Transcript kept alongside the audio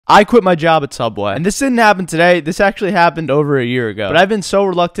I quit my job at Subway. And this didn't happen today. This actually happened over a year ago. But I've been so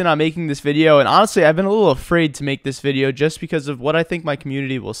reluctant on making this video, and honestly, I've been a little afraid to make this video just because of what I think my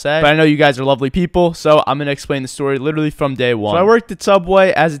community will say. But I know you guys are lovely people, so I'm going to explain the story literally from day one. So I worked at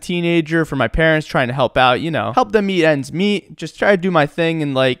Subway as a teenager for my parents, trying to help out, help them meet ends meet, just try to do my thing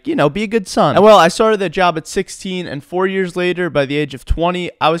and be a good son. And well, I started that job at 16, and 4 years later, by the age of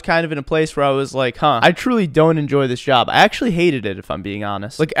 20, I was kind of in a place where I was like, I truly don't enjoy this job. I actually hated it, if I'm being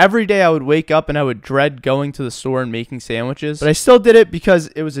honest. Like, every day I would wake up and I would dread going to the store and making sandwiches, but I still did it because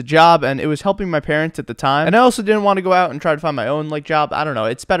it was a job and it was helping my parents at the time. And I also didn't want to go out and try to find my own job. I don't know.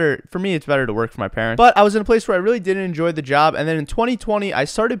 It's better for me. It's better to work for my parents. But I was in a place where I really didn't enjoy the job. And then in 2020, I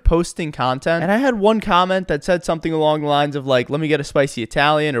started posting content, and I had one comment that said something along the lines of let me get a spicy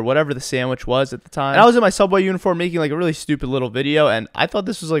Italian or whatever the sandwich was at the time. And I was in my Subway uniform making a really stupid little video, and I thought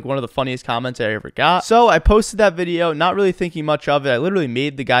this was one of the funniest comments I ever got. So I posted that video, not really thinking much of it. I literally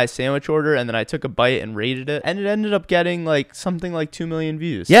made the guy's sandwich order, and then I took a bite and rated it, and it ended up getting something like 2 million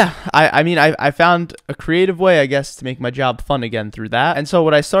views. Yeah, I found a creative way, I guess, to make my job fun again through that. And so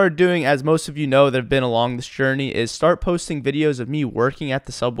what I started doing, as most of you know that have been along this journey, is start posting videos of me working at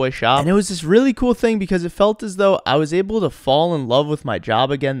the Subway shop. And it was this really cool thing because it felt as though I was able to fall in love with my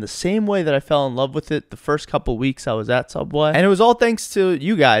job again the same way that I fell in love with it the first couple weeks I was at Subway. And it was all thanks to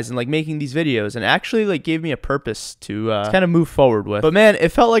you guys and making these videos, and actually gave me a purpose to kind of move forward with. But man, it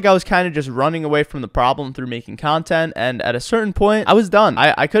felt like I was kind of just running away from the problem through making content, and at a certain point I was done.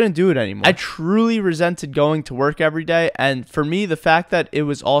 I couldn't do it anymore. I truly resented going to work every day, and for me, the fact that it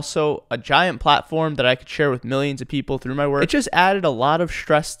was also a giant platform that I could share with millions of people through my work, it just added a lot of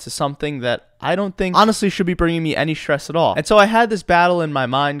stress to something that I don't think honestly should be bringing me any stress at all. And so I had this battle in my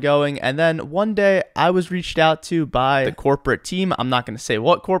mind going, and then one day I was reached out to by the corporate team. I'm not going to say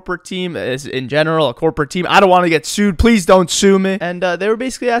what corporate team is, in general, a corporate team. I don't want to get sued. Please don't sue me. And they were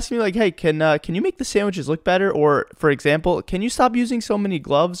basically asking me hey, can you make the sandwiches look better? Or for example, can you stop using so many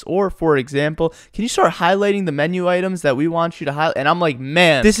gloves? Or for example, can you start highlighting the menu items that we want you to highlight? And I'm like,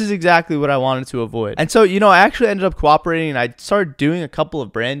 man, this is exactly what I wanted to avoid. And so, I actually ended up cooperating, and I started doing a couple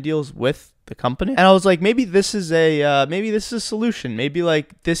of brand deals with the company, and I was like, maybe this is a solution. Maybe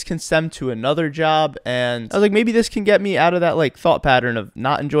this can stem to another job, and I was like, maybe this can get me out of that thought pattern of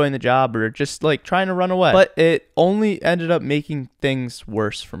not enjoying the job or just trying to run away. But it only ended up making things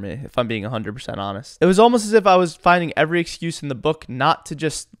worse for me, if I'm being 100% honest. It was almost as if I was finding every excuse in the book not to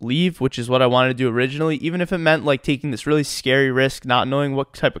just leave, which is what I wanted to do originally, even if it meant taking this really scary risk, not knowing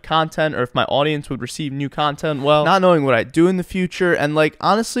what type of content or if my audience would receive new content well, not knowing what I'd do in the future. And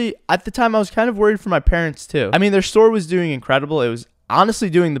honestly, at the time I was kind of worried for my parents too. I mean, their store was doing incredible. It was honestly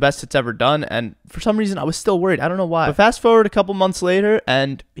doing the best it's ever done, and for some reason I was still worried. I don't know why. But fast forward a couple months later,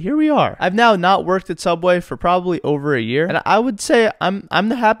 and here we are. I've now not worked at Subway for probably over a year, and I would say I'm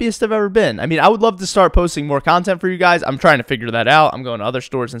the happiest I've ever been. I mean, I would love to start posting more content for you guys. I'm trying to figure that out. I'm going to other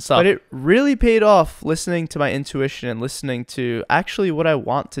stores and stuff, but it really paid off listening to my intuition and listening to actually what I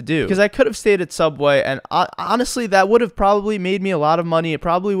want to do, because I could have stayed at Subway, and honestly, that would have probably made me a lot of money. It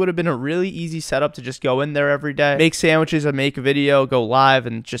probably would have been a really easy setup to just go in there every day, make sandwiches and make a video, go live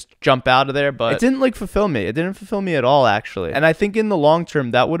and just jump out of there. But it didn't fulfill me. It didn't fulfill me at all, actually. And I think in the long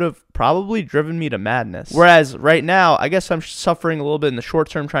term that would have probably driven me to madness. Whereas right now, I guess I'm suffering a little bit in the short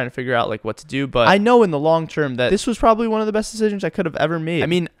term trying to figure out what to do, but I know in the long term that this was probably one of the best decisions I could have ever made. I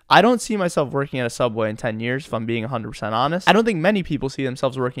mean, I don't see myself working at a Subway in 10 years, if I'm being 100% honest. I don't think many people see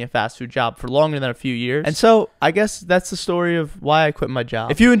themselves working a fast food job for longer than a few years. And so I guess that's the story of why I quit my job.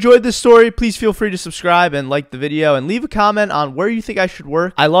 If you enjoyed this story, please feel free to subscribe and like the video and leave a comment on where you think I should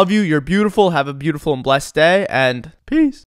work. I love you. You're beautiful. Have a beautiful and blessed day, and peace.